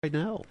Right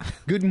now.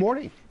 Good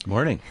morning.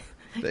 Morning.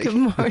 Good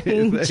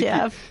morning,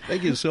 Jeff.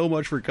 Thank you so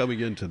much for coming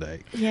in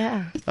today.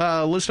 Yeah.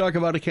 Let's talk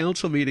about a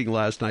council meeting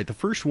last night, the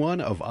first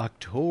one of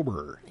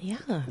October.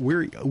 Yeah.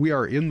 We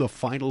are in the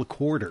final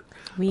quarter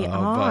We of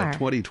are.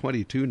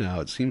 2022 now.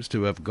 It seems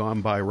to have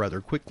gone by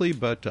rather quickly,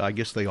 but I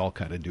guess they all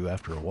kind of do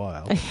after a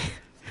while.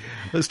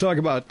 Let's talk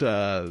about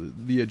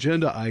the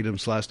agenda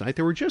items last night.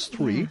 There were just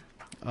three.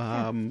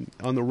 On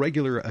the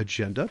regular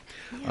agenda.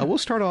 We'll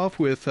start off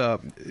with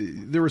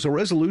there was a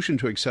resolution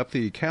to accept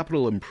the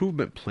capital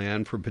improvement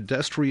plan for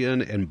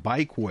pedestrian and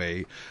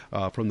bikeway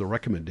from the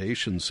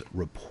recommendations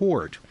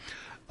report.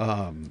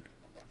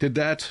 Did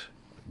that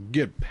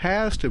get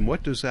passed, and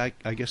what does that,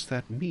 I guess,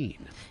 that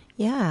mean?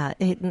 Yeah,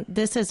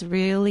 this is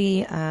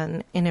really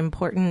an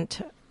important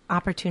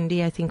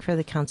opportunity, I think, for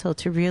the council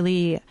to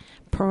really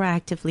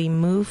proactively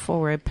move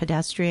forward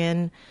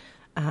pedestrian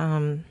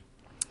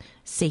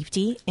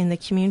safety in the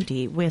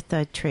community with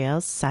the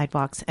trails,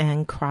 sidewalks,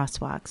 and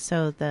crosswalks.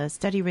 So the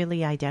study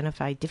really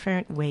identified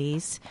different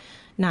ways,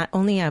 not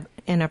only an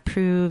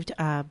approved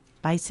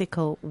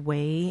bicycle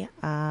way,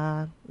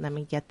 let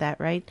me get that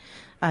right,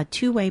 a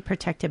two-way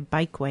protected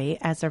bikeway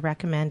as a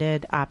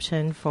recommended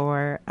option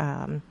for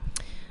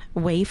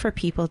way for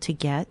people to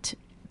get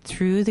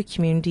through the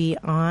community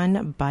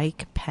on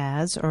bike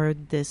paths, or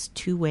this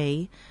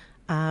two-way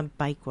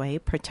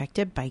bikeway,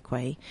 protected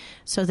bikeway,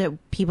 so that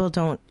people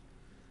don't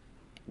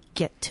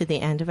get to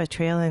the end of a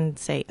trail and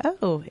say,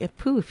 oh,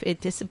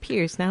 it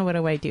disappears. Now what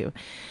do I do?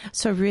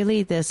 So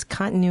really this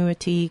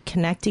continuity,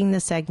 connecting the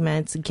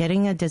segments,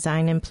 getting a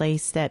design in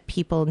place that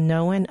people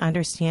know and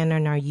understand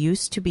and are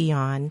used to be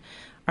on,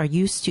 are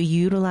used to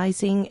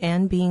utilizing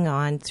and being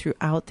on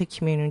throughout the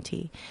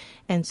community.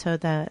 And so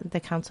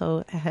the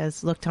council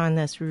has looked on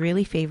this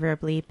really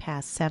favorably,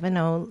 passed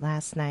 7-0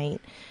 last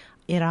night.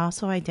 It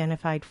also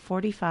identified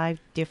 45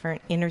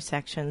 different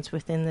intersections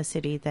within the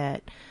city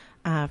that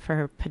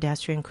for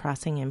pedestrian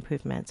crossing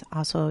improvements.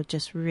 Also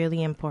just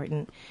really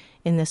important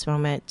in this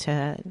moment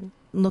to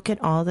look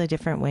at all the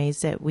different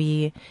ways that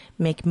we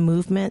make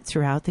movement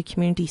throughout the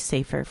community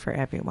safer for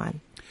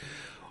everyone.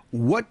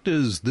 What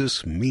does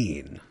this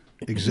mean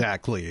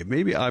exactly?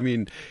 Maybe, I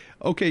mean,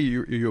 okay,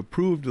 you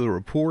approved the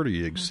report, or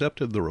you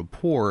accepted the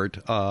report.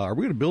 Are we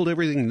going to build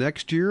everything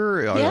next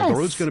year? Yes. Are the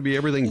roads going to be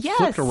everything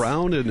flipped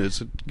around, and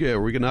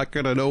we're not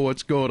going to know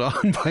what's going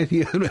on by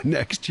the end of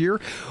next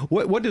year?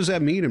 What does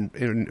that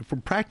mean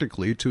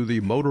practically to the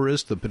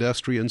motorists, the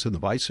pedestrians, and the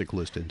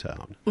bicyclists in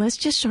town? Let's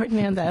just shorten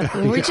it up.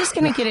 We're just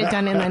going to get it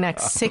done in the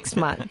next 6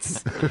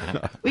 months.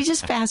 We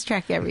just fast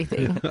track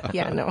everything.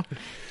 Yeah, no.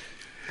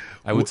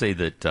 I would say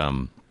that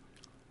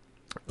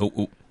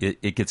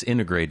it gets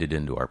integrated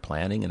into our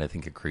planning, and I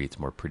think it creates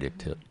more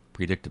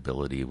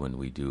predictability when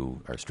we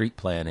do our street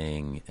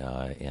planning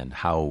and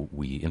how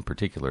we, in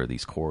particular,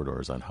 these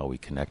corridors, on how we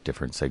connect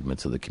different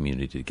segments of the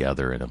community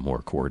together in a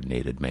more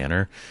coordinated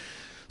manner.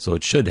 So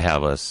it should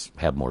have us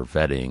have more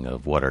vetting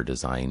of what our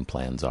design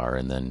plans are,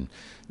 and then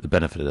the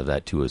benefit of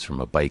that, too, is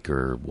from a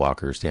biker,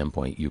 walker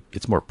standpoint,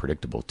 it's more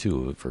predictable,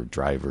 too, for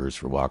drivers,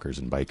 for walkers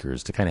and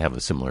bikers to kind of have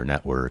a similar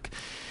network.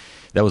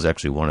 That was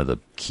actually one of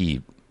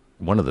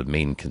the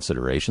main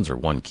considerations, or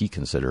one key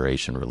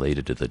consideration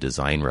related to the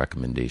design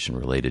recommendation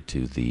related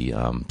to the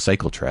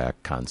cycle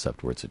track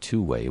concept, where it's a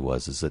two-way,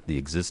 is that the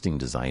existing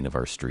design of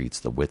our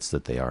streets, the widths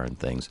that they are and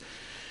things,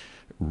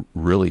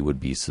 really would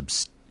be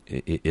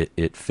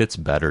it fits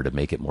better to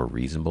make it more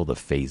reasonable to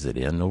phase it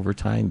in over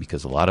time,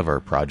 because a lot of our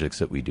projects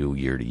that we do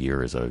year to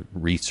year is a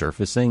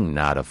resurfacing,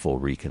 not a full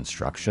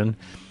reconstruction.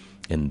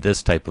 And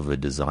this type of a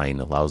design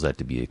allows that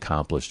to be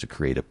accomplished, to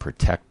create a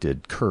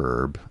protected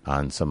curb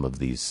on some of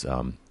these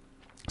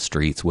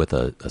streets with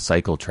a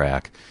cycle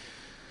track.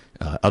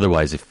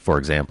 Otherwise, for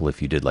example,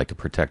 if you did like a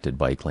protected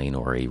bike lane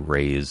or a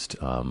raised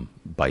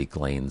bike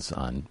lanes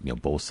on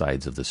both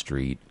sides of the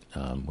street,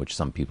 which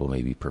some people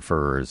maybe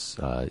prefers,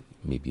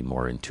 maybe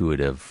more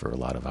intuitive for a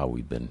lot of how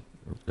we've been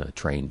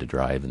trained to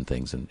drive and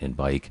things and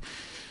bike.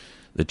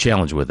 The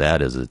challenge with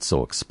that is it's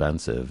so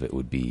expensive. It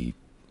would be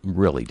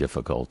really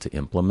difficult to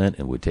implement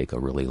and would take a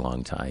really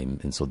long time.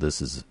 And so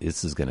this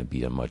is going to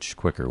be a much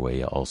quicker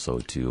way also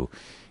to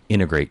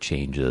integrate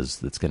changes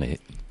that's going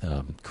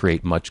to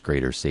create much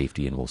greater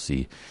safety. And we'll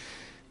see,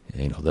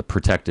 the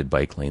protected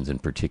bike lanes in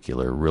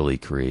particular really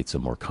creates a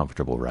more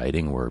comfortable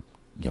riding, where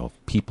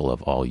people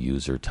of all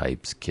user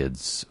types,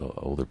 kids,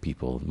 older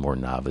people, more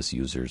novice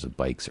users of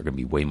bikes, are going to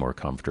be way more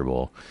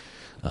comfortable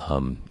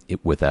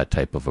with that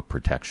type of a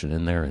protection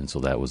in there. And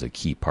so that was a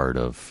key part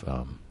of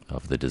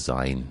the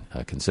design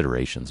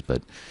considerations,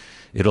 but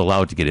it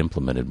allowed to get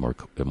implemented more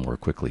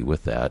quickly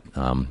with that.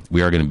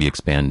 We are going to be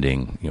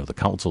expanding. The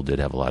council did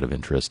have a lot of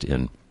interest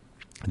in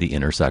the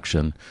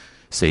intersection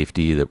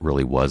safety that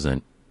really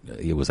wasn't.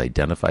 It was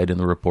identified in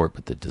the report,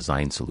 but the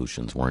design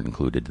solutions weren't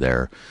included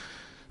there.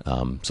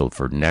 So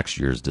for next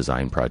year's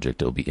design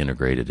project, it'll be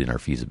integrated in our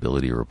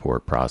feasibility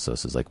report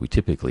processes like we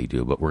typically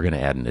do, but we're going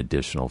to add an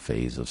additional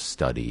phase of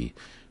study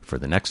for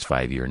the next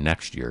 5 year,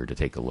 next year, to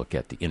take a look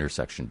at the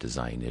intersection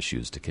design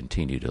issues to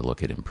continue to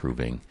look at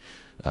improving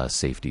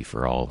safety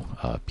for all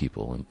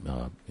people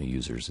and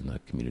users in the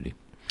community.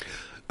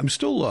 I'm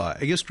still,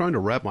 I guess, trying to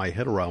wrap my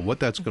head around what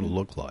that's going to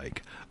look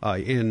like.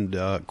 And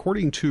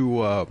according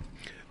to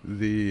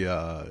the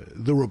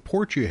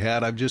report you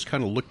had, I've just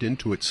kind of looked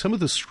into it. Some of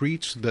the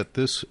streets that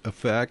this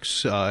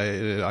affects,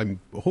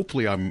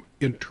 hopefully I'm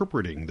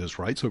interpreting this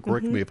right, so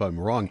correct me if I'm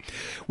wrong,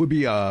 would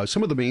be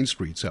some of the main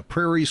streets: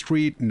 Prairie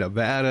Street,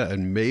 Nevada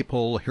and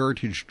Maple,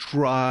 Heritage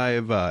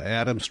Drive,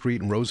 Adams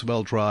Street and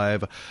Roosevelt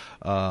Drive,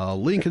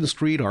 Lincoln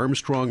Street,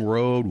 Armstrong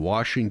Road,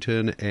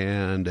 Washington,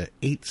 and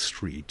 8th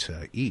Street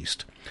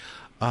East.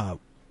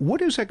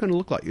 What is that going to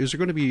look like? Is there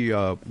going to be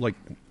like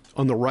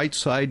on the right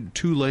side,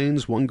 2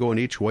 lanes, one going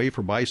each way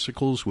for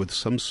bicycles with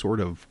some sort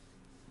of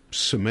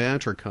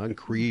cement or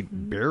concrete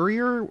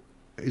barrier?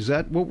 Is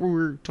that what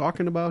we're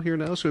talking about here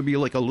now? So it'd be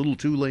like a little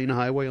 2-lane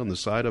highway on the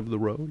side of the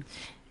road?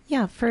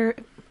 Yeah,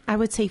 I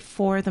would say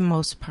for the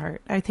most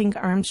part. I think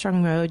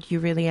Armstrong Road,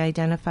 you really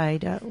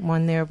identified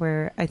one there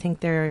where I think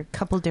there are a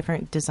couple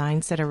different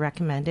designs that are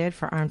recommended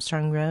for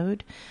Armstrong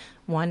Road.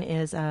 One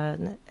is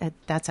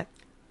that's a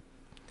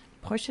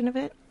portion of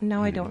it.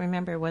 No, I don't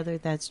remember whether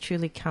that's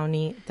truly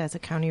that's a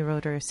county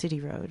road or a city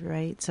road,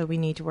 right? So we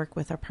need to work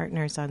with our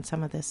partners on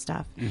some of this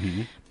stuff.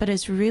 But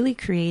it's really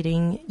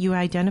you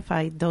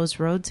identified those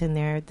roads in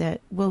there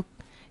that will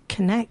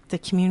connect the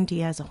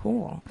community as a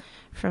whole,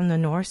 from the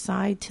north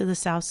side to the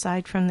south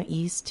side, from the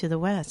east to the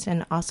west,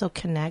 and also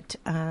connect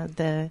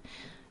to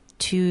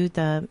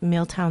the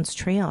Milltowns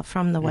Trail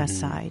from the west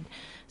side.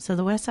 So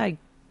the west side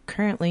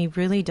currently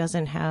really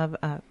doesn't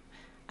have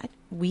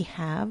we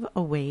have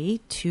a way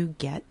to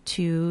get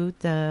to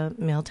the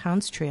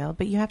Milltowns Trail,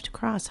 but you have to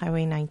cross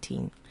Highway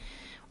 19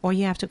 or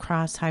you have to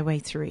cross Highway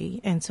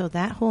 3. And so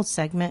that whole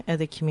segment of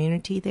the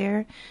community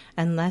there,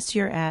 unless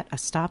you're at a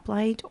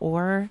stoplight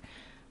or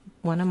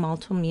one of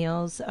multiple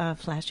meals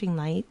flashing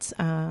lights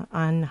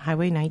on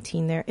Highway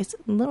 19 there, it's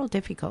a little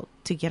difficult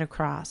to get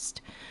across.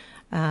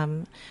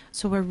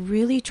 So we're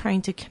really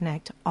trying to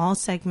connect all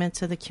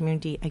segments of the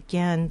community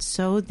again,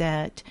 so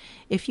that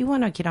if you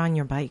want to get on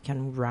your bike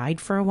and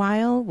ride for a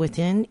while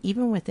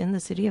even within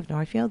the city of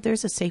Northfield,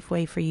 there's a safe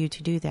way for you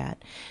to do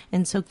that.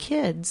 And so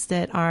kids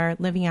that are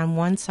living on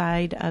one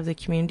side of the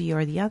community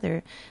or the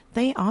other,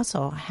 they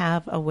also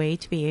have a way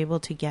to be able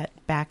to get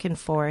back and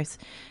forth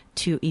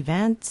to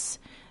events,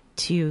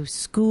 to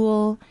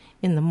school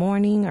in the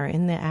morning or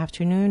in the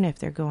afternoon if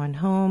they're going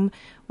home.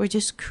 We're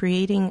just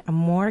creating a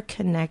more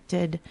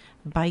connected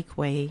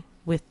bikeway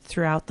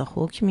throughout the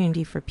whole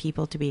community for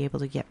people to be able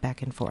to get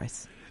back and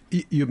forth.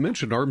 You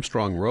mentioned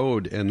Armstrong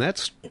Road, and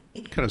that's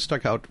kind of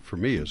stuck out for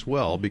me as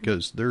well,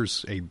 because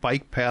there's a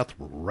bike path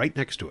right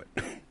next to it,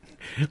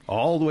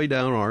 all the way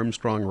down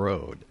Armstrong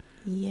Road.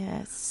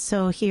 Yes.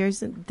 So here's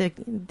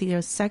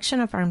the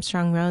section of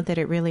Armstrong Road that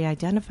it really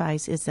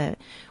identifies is that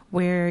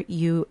where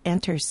you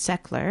enter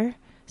Seckler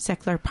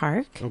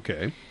Park.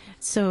 Okay.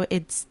 So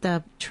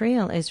the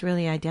trail is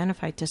really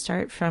identified to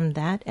start from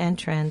that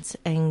entrance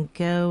and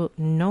go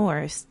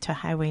north to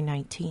Highway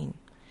 19.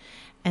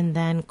 And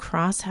then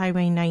cross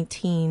Highway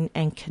 19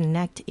 and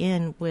connect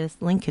in with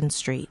Lincoln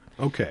Street.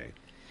 Okay.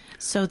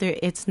 So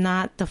it's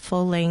not the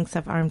full length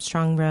of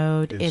Armstrong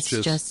Road. It's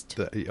just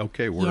where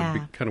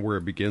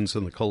it begins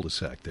in the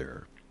cul-de-sac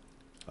there,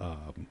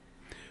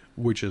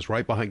 which is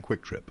right behind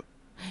Quick Trip.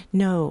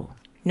 No,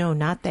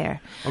 not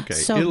there. Okay,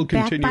 so it'll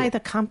continue back by the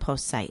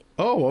compost site.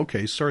 Oh,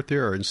 okay. Start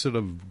there instead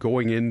of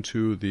going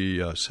into the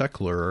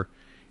Seckler.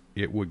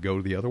 It would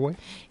go the other way?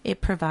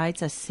 It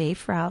provides a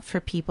safe route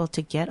for people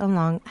to get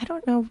along. I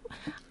don't know.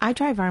 I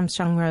drive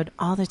Armstrong Road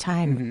all the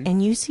time,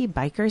 and you see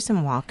bikers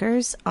and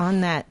walkers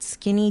on that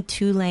skinny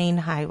 2-lane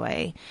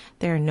highway.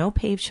 There are no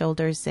paved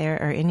shoulders there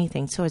or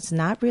anything, so it's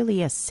not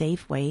really a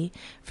safe way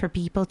for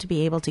people to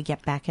be able to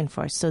get back and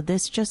forth. So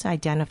this just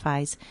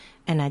identifies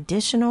an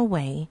additional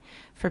way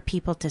for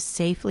people to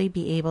safely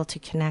be able to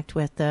connect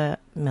with the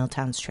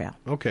Milltowns Trail.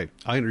 Okay,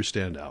 I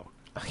understand now.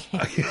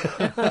 Okay.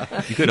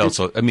 You could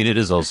also, it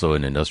is also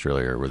an industrial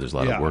area where there's a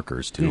lot of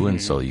workers too,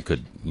 and so you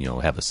could,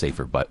 have a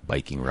safer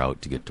biking route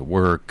to get to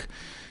work.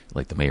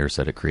 Like the mayor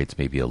said, it creates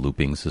maybe a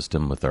looping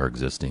system with our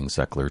existing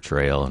Seckler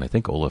Trail, and I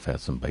think Olaf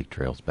has some bike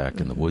trails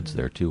back in the woods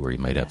there too, where you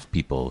might have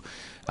people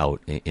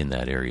out in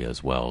that area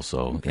as well.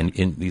 So, and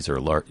these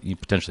are you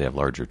potentially have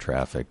larger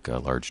traffic,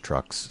 large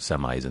trucks,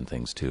 semis, and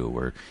things too,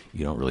 where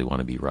you don't really want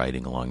to be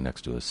riding along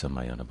next to a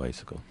semi on a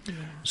bicycle. Yeah.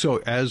 So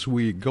as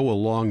we go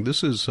along,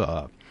 this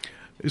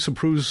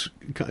improves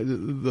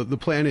the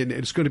plan, and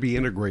it's going to be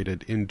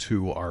integrated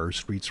into our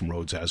streets and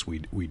roads as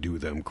we do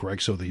them,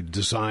 correct? So the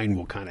design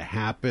will kind of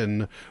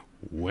happen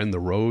when the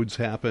roads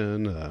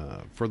happen,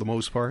 for the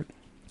most part?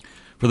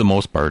 For the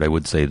most part, I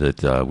would say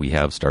that we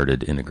have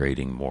started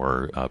integrating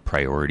more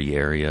priority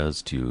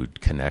areas to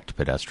connect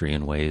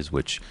pedestrian ways,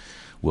 which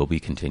will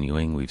be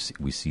continuing. We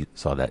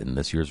saw that in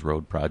this year's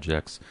road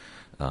projects.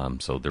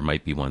 So there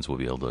might be ones we'll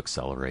be able to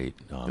accelerate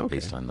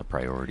based on the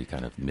priority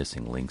kind of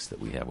missing links that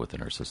we have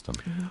within our system.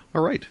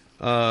 All right.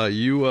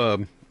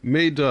 You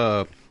made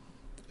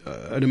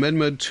an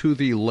amendment to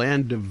the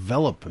Land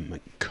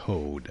Development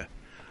Code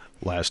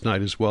last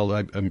night as well.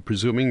 I'm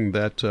presuming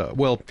that,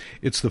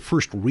 it's the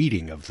first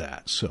reading of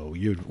that. So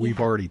we've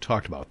already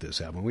talked about this,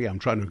 haven't we? I'm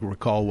trying to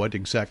recall what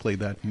exactly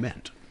that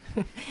meant.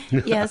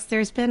 Yes,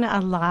 there's been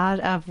a lot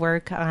of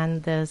work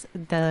on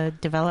the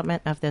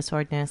development of this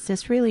ordinance.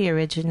 This really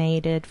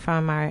originated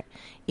from our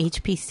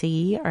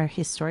HPC, our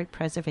Historic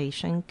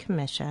Preservation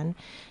Commission,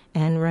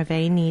 and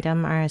Reve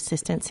Needham, our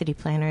Assistant City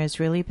Planner, has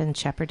really been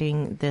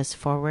shepherding this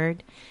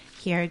forward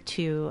here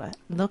to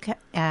look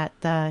at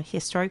the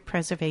historic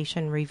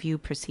preservation review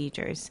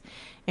procedures.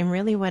 And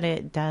really what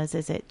it does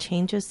is it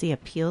changes the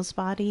appeals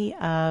body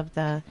of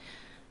the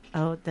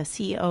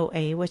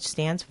COA, which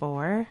stands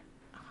for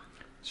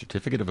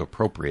Certificate of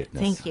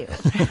Appropriateness. Thank you.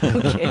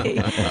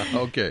 Okay.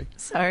 Okay.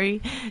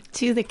 Sorry.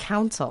 To the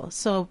council.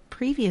 So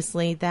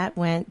previously that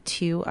went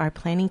to our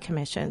planning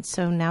commission.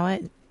 So now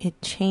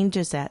it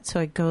changes that. So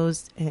it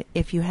goes,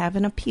 if you have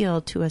an appeal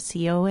to a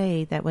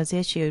COA that was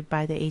issued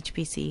by the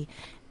HPC,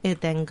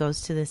 it then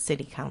goes to the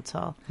city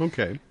council.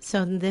 Okay.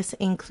 So this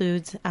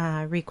includes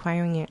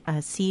requiring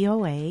a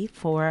COA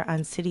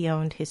on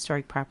city-owned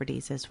historic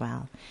properties as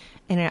well.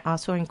 And it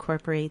also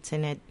incorporates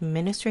an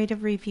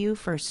administrative review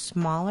for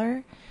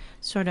smaller,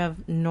 sort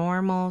of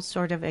normal,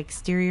 sort of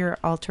exterior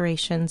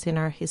alterations in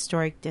our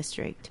historic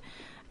district.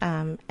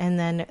 And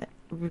then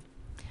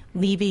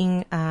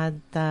leaving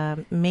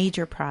the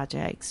major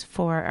projects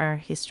for our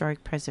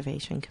Historic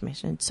Preservation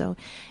Commission. So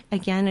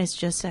again, it's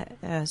just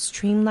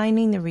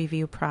streamlining the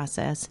review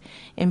process,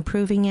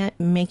 improving it,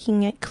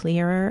 making it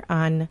clearer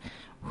on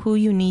who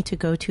you need to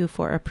go to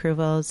for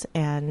approvals,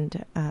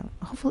 and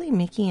hopefully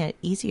making it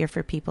easier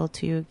for people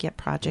to get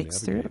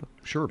projects through.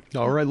 Sure.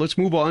 All right, let's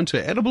move on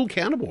to edible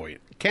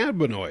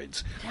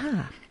cannabinoids.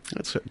 Yeah.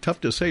 That's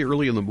tough to say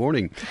early in the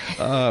morning.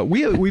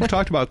 We've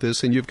talked about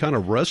this, and you've kind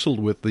of wrestled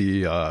with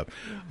the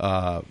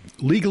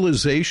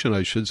legalization,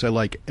 I should say,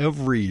 like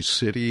every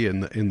city in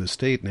the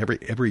state and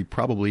every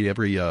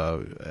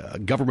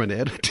government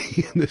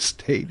entity in the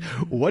state.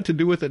 What to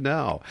do with it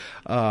now?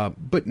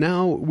 But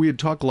now we had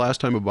talked last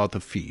time about the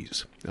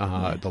fees,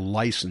 the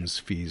license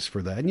fees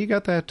for that, and you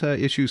got that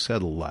issue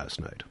settled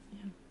last night.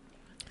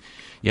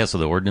 Yeah, so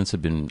the ordinance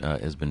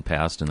has been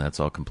passed, and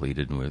that's all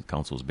completed, and the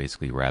council is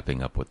basically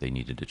wrapping up what they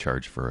needed to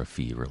charge for a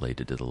fee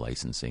related to the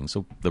licensing.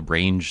 So the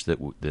range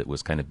that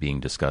was kind of being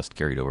discussed,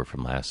 carried over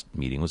from last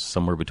meeting, was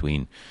somewhere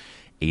between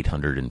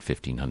 $800 and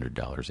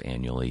 $1,500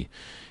 annually,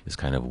 is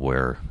kind of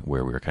where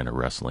we were kind of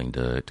wrestling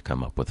to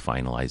come up with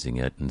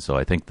finalizing it. And so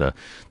I think the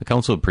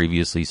council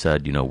previously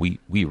said,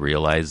 we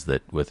realize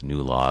that with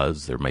new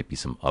laws there might be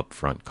some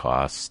upfront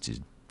costs to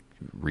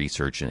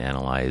research and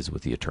analyze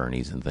with the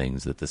attorneys and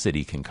things that the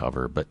city can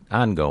cover, but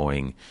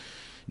ongoing,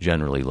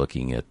 generally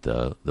looking at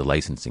the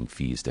licensing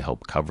fees to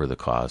help cover the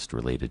cost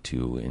related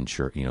to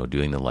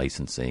doing the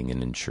licensing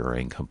and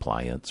ensuring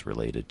compliance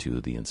related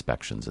to the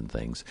inspections and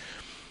things.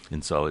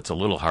 And so it's a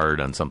little hard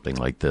on something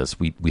like this.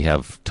 We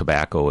have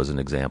tobacco as an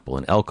example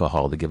and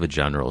alcohol to give a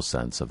general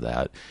sense of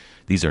that.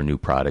 These are new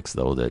products,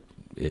 though, that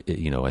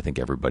I think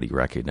everybody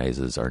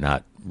recognizes are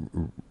not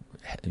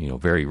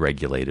very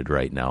regulated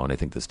right now, and I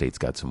think the state's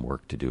got some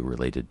work to do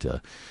related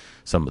to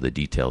some of the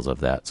details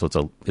of that.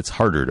 So it's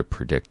harder to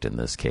predict in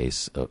this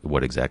case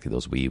what exactly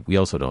those we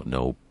also don't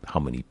know how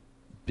many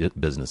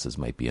businesses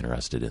might be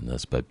interested in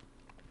this, but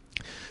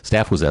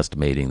staff was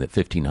estimating that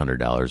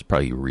 $1,500 is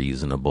probably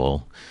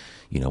reasonable.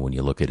 When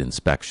you look at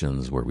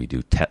inspections where we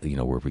do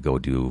where we go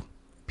do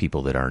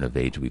people that aren't of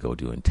age, we go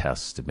doing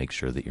tests to make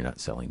sure that you're not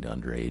selling to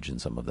underage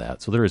and some of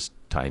that. So there is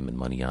time and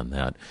money on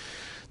that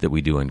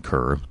we do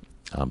incur.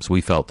 So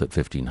we felt that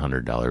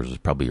 $1,500 was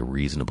probably a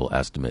reasonable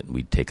estimate, and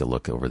we'd take a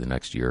look over the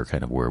next year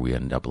kind of where we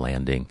end up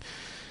landing.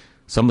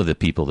 Some of the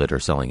people that are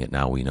selling it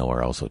now we know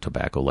are also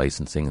tobacco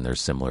licensing, and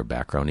there's similar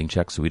backgrounding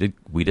checks. So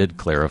we did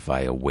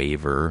clarify a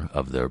waiver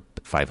of the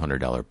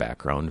 $500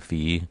 background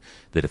fee,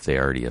 that if they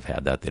already have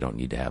had that, they don't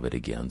need to have it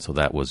again. So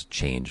that was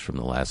changed from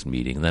the last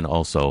meeting. And then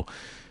also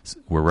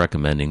we're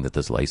recommending that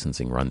this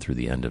licensing run through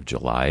the end of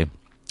July.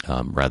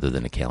 Rather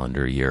than a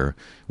calendar year,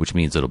 which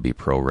means it'll be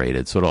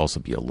prorated. So it'll also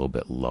be a little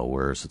bit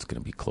lower. So it's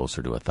going to be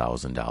closer to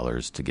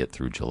 $1,000 to get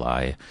through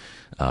July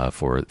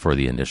for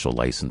the initial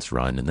license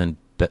run. And then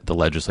the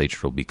legislature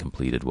will be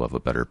completed. We'll have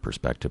a better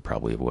perspective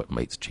probably of what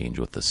might change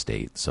with the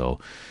state. So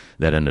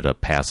that ended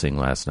up passing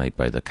last night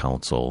by the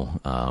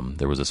council.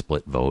 There was a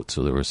split vote,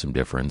 so there were some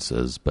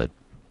differences. But,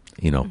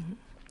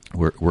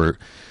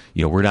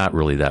 we're not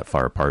really that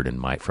far apart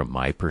from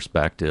my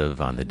perspective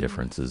on the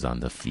differences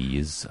on the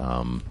fees,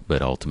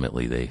 but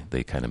ultimately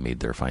they kind of made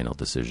their final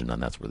decision,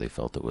 and that's where they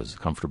felt it was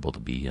comfortable to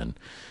be, and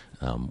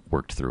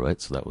worked through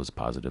it. So that was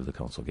positive. The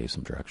council gave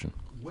some direction.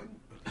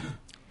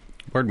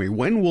 Pardon me.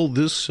 When will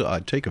this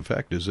take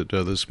effect? Is it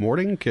this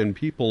morning? Can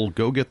people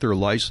go get their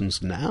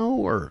license now?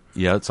 Or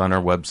yeah, it's on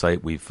our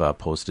website. We've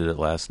posted it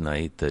last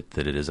night that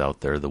it is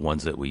out there. The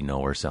ones that we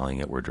know are selling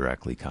it, we're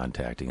directly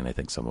contacting, and I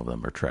think some of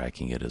them are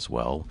tracking it as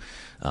well.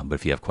 But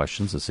if you have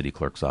questions, the city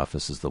clerk's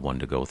office is the one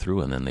to go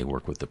through, and then they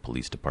work with the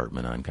police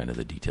department on kind of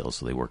the details.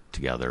 So they work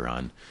together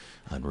on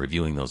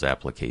reviewing those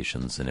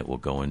applications, and it will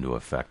go into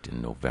effect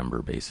in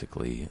November,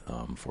 basically,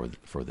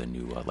 for the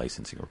new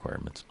licensing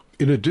requirements.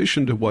 In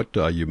addition to what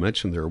you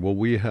mentioned there, will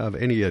we have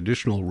any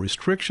additional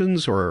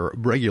restrictions or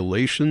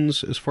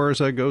regulations as far as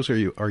that goes?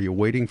 Are you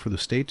waiting for the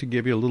state to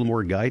give you a little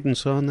more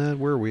guidance on that?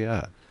 Where are we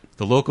at?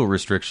 The local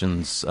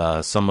restrictions,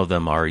 some of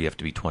them are you have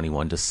to be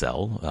 21 to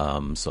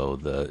sell. So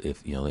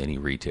if any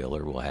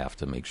retailer will have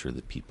to make sure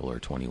that people are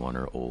 21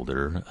 or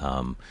older.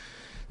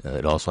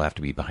 It also have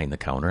to be behind the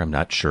counter. I'm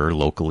not sure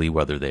locally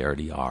whether they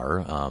already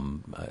are,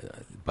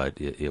 but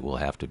it will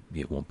have to.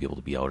 It won't be able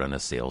to be out on a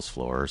sales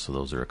floor. So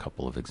those are a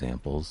couple of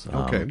examples.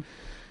 Okay.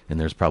 And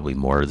there's probably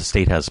more. The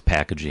state has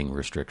packaging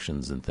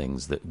restrictions and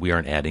things that we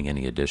aren't adding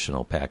any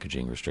additional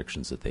packaging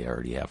restrictions that they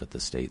already have at the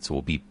state. So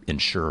we'll be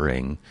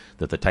ensuring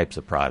that the types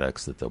of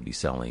products that they'll be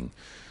selling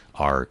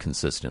are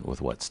consistent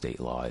with what state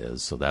law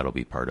is. So that'll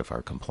be part of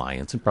our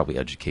compliance and probably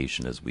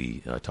education as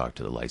we talk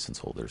to the license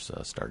holders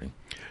starting.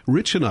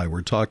 Rich and I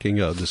were talking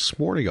this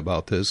morning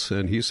about this,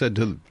 and he said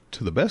to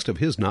the best of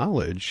his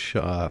knowledge,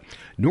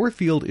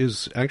 Northfield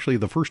is actually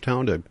the first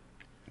town to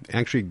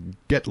actually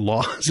get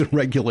laws and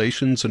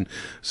regulations and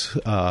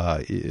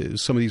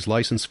some of these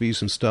license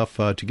fees and stuff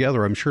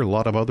together. I'm sure a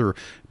lot of other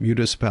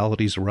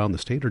municipalities around the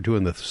state are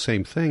doing the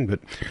same thing, but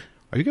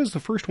are you guys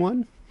the first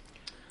one?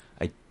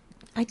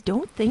 I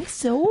don't think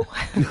so.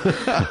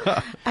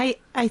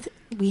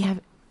 We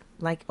have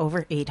like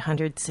over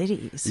 800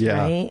 cities,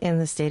 right, in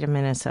the state of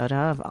Minnesota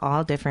of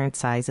all different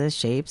sizes,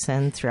 shapes,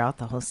 and throughout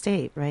the whole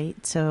state,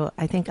 right? So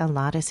I think a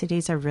lot of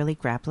cities are really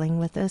grappling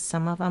with this.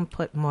 Some of them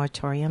put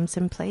moratoriums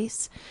in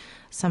place.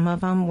 Some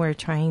of them were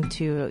trying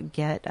to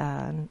get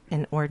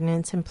an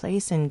ordinance in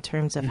place in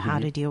terms of how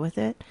to deal with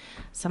it.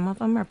 Some of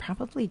them are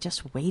probably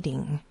just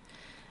waiting.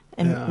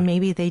 And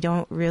maybe they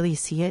don't really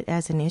see it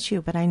as an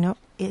issue, but I know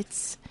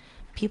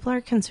people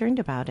are concerned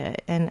about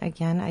it. And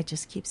again, I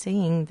just keep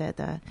saying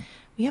that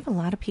we have a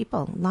lot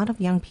of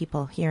young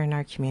people here in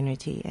our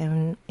community,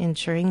 and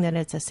ensuring that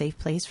it's a safe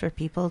place for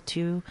people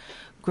to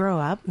grow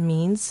up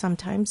means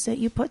sometimes that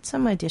you put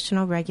some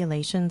additional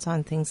regulations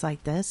on things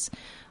like this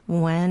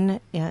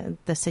when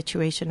the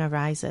situation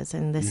arises.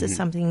 And this is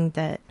something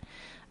that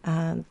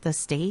the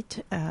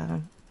state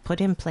put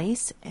in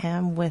place,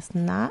 and with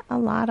not a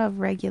lot of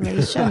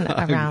regulation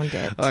around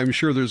it. I'm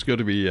sure there's going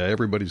to be,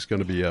 everybody's going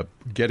to be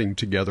getting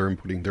together and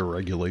putting their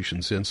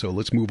regulations in. So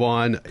let's move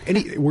on.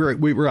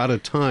 We're out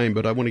of time,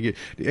 but I want to get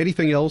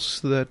anything else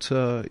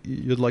that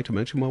you'd like to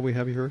mention while we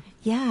have you here?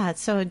 Yeah,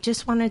 so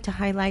just wanted to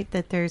highlight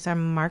that there's a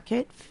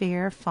Market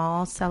Fair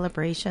Fall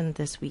celebration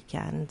this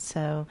weekend.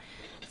 So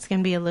it's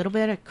going to be a little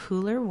bit of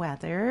cooler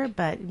weather,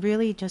 but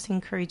really just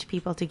encourage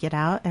people to get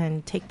out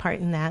and take part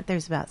in that.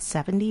 There's about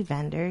 70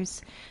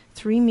 vendors,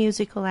 3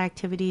 musical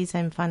activities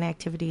and fun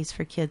activities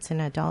for kids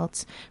and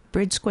adults.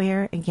 Bridge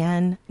Square,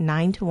 again,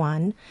 9 to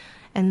 1.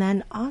 And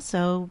then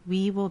also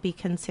we will be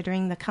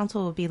considering, the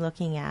council will be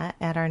looking at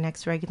our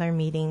next regular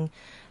meeting,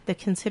 the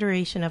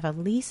consideration of a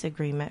lease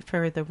agreement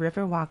for the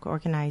Riverwalk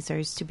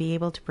organizers to be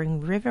able to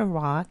bring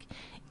Riverwalk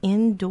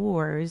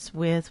indoors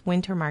with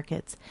winter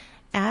markets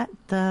at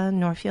the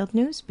Northfield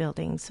News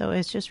Building. So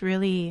it's just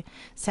really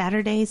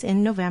Saturdays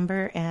in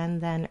November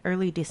and then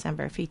early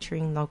December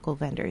featuring local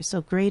vendors.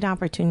 So great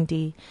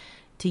opportunity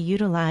to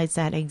utilize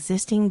that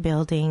existing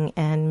building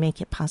and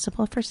make it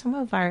possible for some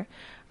of our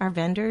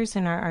vendors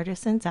and our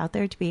artisans out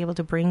there to be able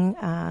to bring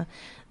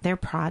their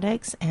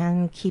products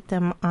and keep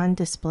them on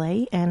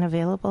display and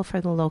available for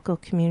the local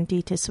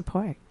community to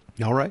support.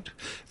 All right.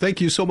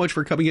 Thank you so much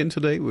for coming in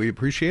today. We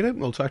appreciate it.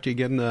 We'll talk to you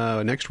again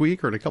next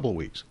week or in a couple of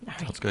weeks. All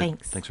right. That's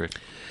good. Thanks, Rich.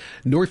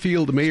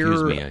 Northfield Mayor.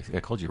 Excuse me. I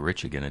called you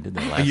Rich again. I did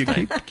that last you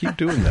time. keep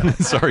doing that.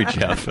 Sorry,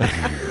 Jeff.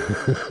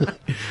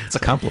 It's a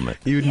compliment.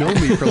 You've known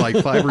me for like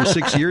 5 or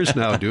 6 years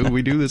now, dude.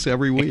 We do this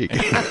every week.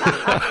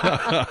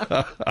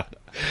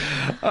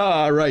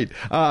 All right.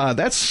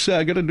 That's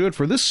going to do it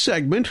for this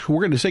segment.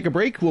 We're going to take a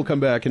break. We'll come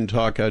back and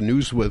talk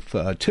news with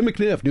Tim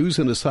McNiff, news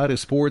on the side of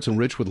sports, and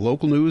Rich with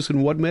local news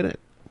in 1 minute.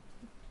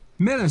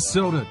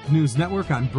 Minnesota News Network on